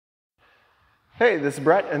Hey, this is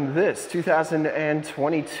Brett, and this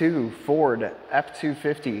 2022 Ford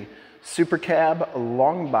F250 Supercab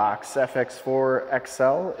Longbox FX4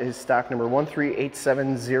 XL is stock number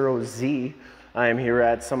 13870Z. I am here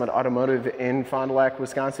at Summit Automotive in Fond du Lac,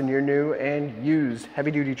 Wisconsin, your new and used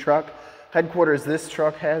heavy-duty truck headquarters. This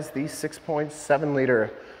truck has the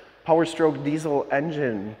 6.7-liter Powerstroke diesel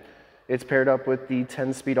engine. It's paired up with the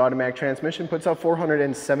 10-speed automatic transmission, puts out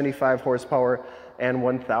 475 horsepower and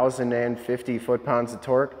 1,050 foot-pounds of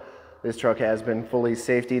torque. This truck has been fully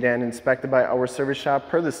safetied and inspected by our service shop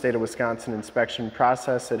per the state of Wisconsin inspection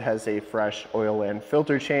process. It has a fresh oil and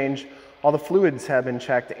filter change. All the fluids have been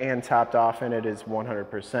checked and topped off, and it is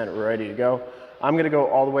 100% ready to go. I'm going to go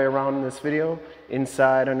all the way around in this video,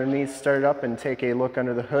 inside, underneath, start it up, and take a look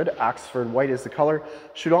under the hood. Oxford white is the color.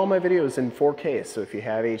 Shoot all my videos in 4K, so if you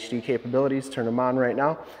have HD capabilities, turn them on right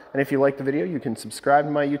now. And if you like the video, you can subscribe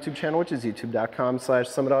to my YouTube channel, which is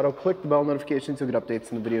youtube.com/summitauto. Click the bell notifications to get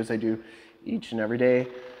updates on the videos I do each and every day,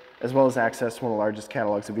 as well as access to one of the largest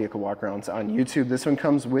catalogs of vehicle walkarounds on YouTube. This one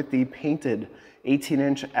comes with the painted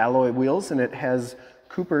 18-inch alloy wheels, and it has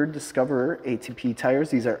Cooper Discoverer ATP tires.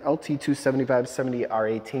 These are LT275/70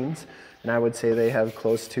 R18s, and I would say they have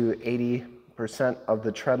close to 80% of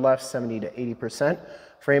the tread left, 70 to 80%.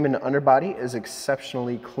 Frame and underbody is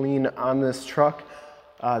exceptionally clean on this truck.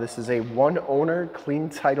 This is a one-owner, clean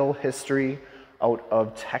title history out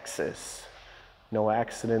of Texas. No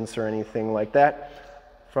accidents or anything like that.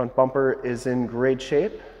 Front bumper is in great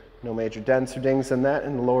shape. No major dents or dings in that,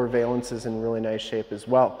 and the lower valence is in really nice shape as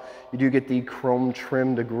well. You do get the chrome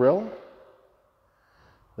trimmed grille.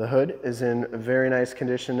 The hood is in very nice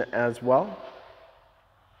condition as well.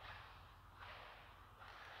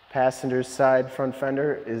 Passenger side front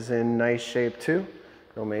fender is in nice shape too.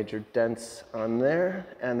 No major dents on there.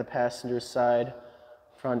 And the passenger side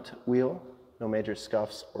front wheel, no major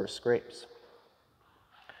scuffs or scrapes.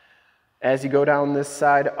 As you go down this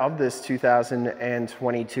side of this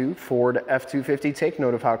 2022 Ford F250, take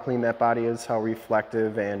note of how clean that body is, how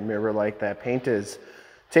reflective and mirror-like that paint is.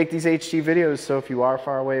 Take these HD videos, so if you are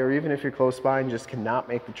far away or even if you're close by and just cannot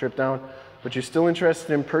make the trip down, but you're still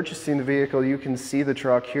interested in purchasing the vehicle, you can see the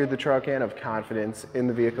truck, hear the truck, and have confidence in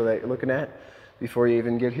the vehicle that you're looking at before you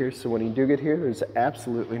even get here. So when you do get here, there's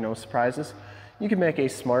absolutely no surprises. You can make a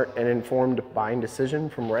smart and informed buying decision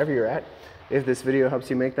from wherever you're at. If this video helps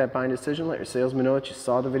you make that buying decision, let your salesman know that you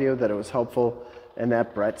saw the video, that it was helpful, and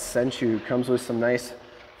that Brett sent you. Comes with some nice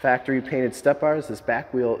factory painted step bars. This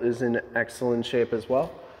back wheel is in excellent shape as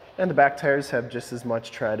well. And the back tires have just as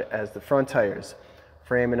much tread as the front tires.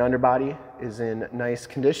 Frame and underbody is in nice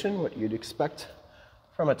condition, what you'd expect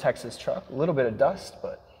from a Texas truck. A little bit of dust,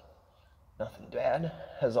 but nothing bad.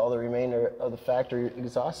 Has all the remainder of the factory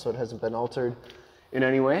exhaust, so it hasn't been altered in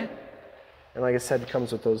any way. And like I said, it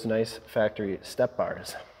comes with those nice factory step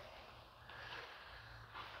bars.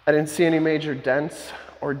 I didn't see any major dents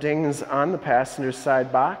or dings on the passenger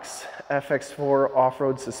side box. FX4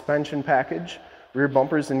 off-road suspension package. Rear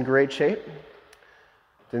bumper's in great shape.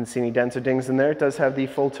 Didn't see any dents or dings in there. It does have the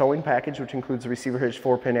full towing package, which includes the receiver hitch,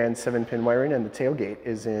 4-pin and 7-pin wiring, and the tailgate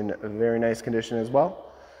is in a very nice condition as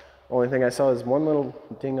well. Only thing I saw is one little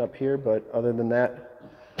ding up here, but other than that,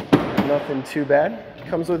 nothing too bad.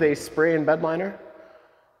 Comes with a spray and bed liner.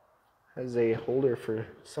 Has a holder for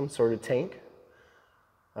some sort of tank.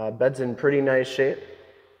 Bed's in pretty nice shape.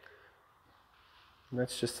 And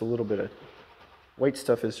that's just a little bit of white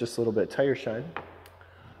stuff, is just a little bit of tire shine.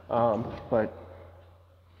 But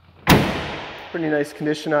pretty nice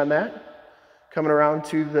condition on that. Coming around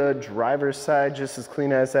to the driver's side, just as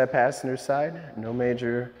clean as that passenger side. No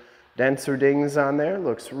major dents or dings on there.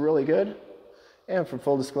 Looks really good. And for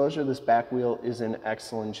full disclosure, this back wheel is in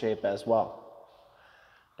excellent shape as well.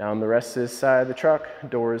 Down the rest of this side of the truck,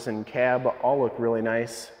 doors and cab all look really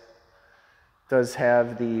nice. Does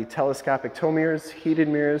have the telescopic tow mirrors, heated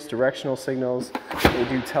mirrors, directional signals. They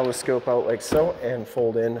do telescope out like so and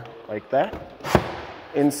fold in like that.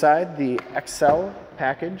 Inside, the XL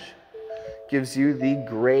package gives you the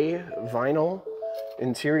gray vinyl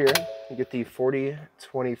interior. You get the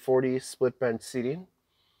 40-20-40 split bench seating.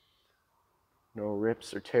 No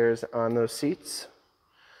rips or tears on those seats.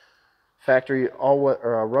 Factory all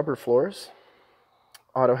rubber floors.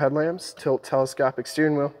 Auto headlamps, tilt telescopic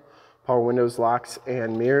steering wheel, power windows, locks,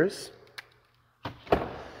 and mirrors.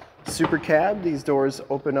 Supercab, these doors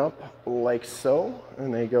open up like so,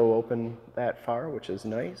 and they go open that far, which is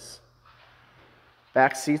nice.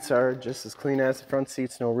 Back seats are just as clean as the front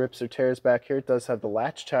seats, no rips or tears back here. It does have the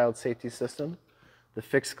Latch child safety system, the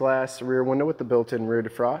fixed glass rear window with the built-in rear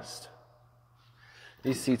defrost.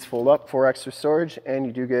 These seats fold up for extra storage, and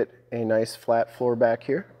you do get a nice flat floor back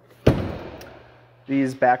here.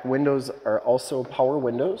 These back windows are also power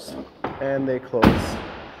windows, and they close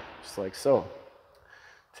just like so.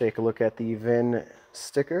 Take a look at the VIN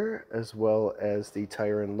sticker as well as the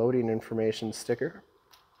tire and loading information sticker.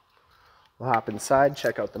 We'll hop inside,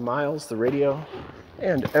 check out the miles, the radio,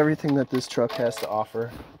 and everything that this truck has to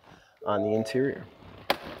offer on the interior.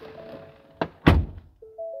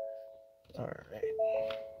 All right.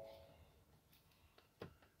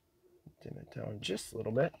 Dim it down just a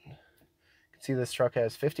little bit. See, this truck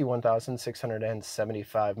has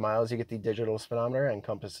 51,675 miles. You get the digital speedometer and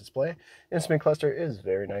compass display. Instrument cluster is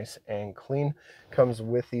very nice and clean. Comes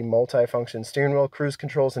with the multi-function steering wheel, cruise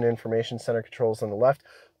controls and information center controls on the left,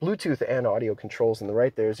 Bluetooth and audio controls on the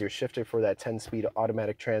right. There's your shifter for that 10-speed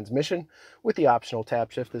automatic transmission with the optional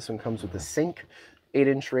tap shift. This one comes with the Sync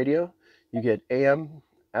 8-inch radio. You get AM,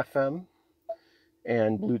 FM,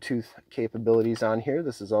 and Bluetooth capabilities on here.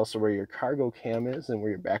 This is also where your cargo cam is and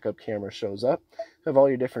where your backup camera shows up. You have all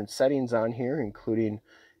your different settings on here, including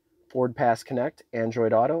FordPass Connect,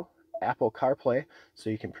 Android Auto, Apple CarPlay,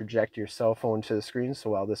 so you can project your cell phone to the screen.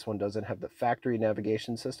 So while this one doesn't have the factory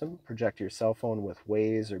navigation system, project your cell phone with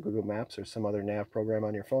Waze or Google Maps or some other nav program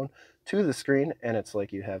on your phone to the screen, and it's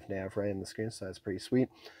like you have nav right in the screen, so that's pretty sweet.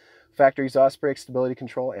 Factory exhaust brake stability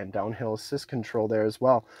control and downhill assist control there as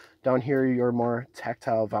well. Down here, your more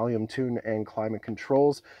tactile volume tune and climate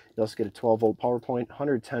controls. You also get a 12-volt power point,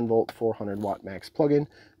 110-volt, 400-watt max plug-in,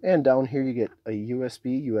 and down here you get a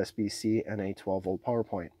USB, USB-C, and a 12-volt power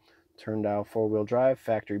point. Turn dial 4-wheel drive,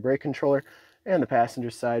 factory brake controller, and the passenger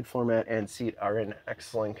side floor mat and seat are in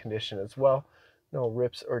excellent condition as well. No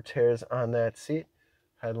rips or tears on that seat.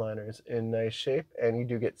 Headliner's in nice shape, and you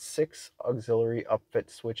do get 6 auxiliary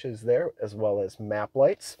upfit switches there, as well as map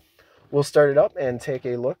lights. We'll start it up and take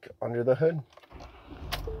a look under the hood.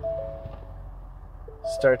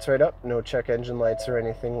 Starts right up, no check engine lights or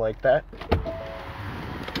anything like that.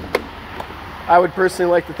 I would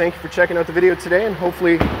personally like to thank you for checking out the video today, and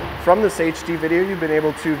hopefully from this HD video you've been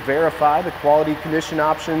able to verify the quality, condition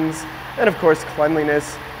options, and of course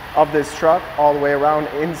cleanliness of this truck all the way around,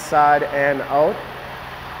 inside and out.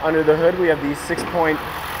 Under the hood, we have the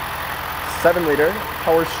 6.7-liter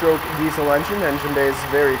Powerstroke diesel engine. Engine bay is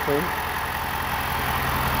very clean.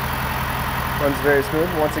 Runs very smooth.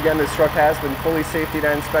 Once again, this truck has been fully safetied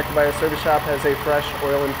and inspected by our service shop, has a fresh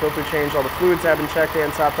oil and filter change. All the fluids have been checked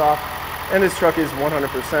and topped off, and this truck is 100%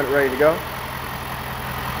 ready to go.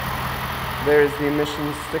 There's the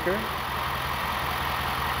emissions sticker.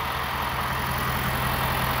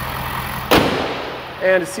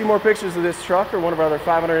 And to see more pictures of this truck or one of our other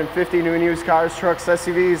 550 new and used cars, trucks,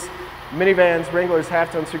 SUVs, minivans, Wranglers,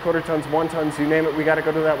 half tons, 3/4 tons, 1 tons, you name it, we got to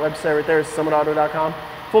go to that website right there, summitauto.com.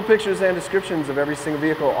 Full pictures and descriptions of every single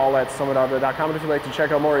vehicle, all at summitauto.com. And if you'd like to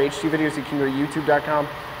check out more HD videos, you can go to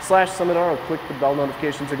youtube.com/summitauto. Click the bell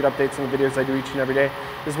notification to get updates on the videos I do each and every day,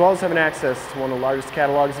 as well as having access to one of the largest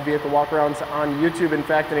catalogs of vehicle walkarounds on YouTube. In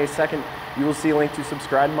fact, in a second, you will see a link to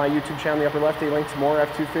subscribe to my YouTube channel in the upper left, a link to more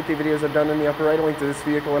F250 videos I've done in the upper right, a link to this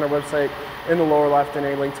vehicle on our website in the lower left, and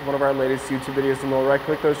a link to one of our latest YouTube videos in the lower right.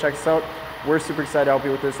 Click those, check us out. We're super excited to help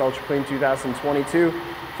you with this ultra clean 2022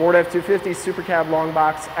 Ford F250 Supercab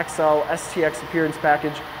Longbox XL STX appearance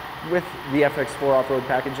package with the FX4 off-road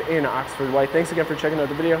package in Oxford White. Thanks again for checking out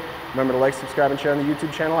the video. Remember to like, subscribe, and share on the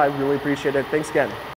YouTube channel. I really appreciate it. Thanks again.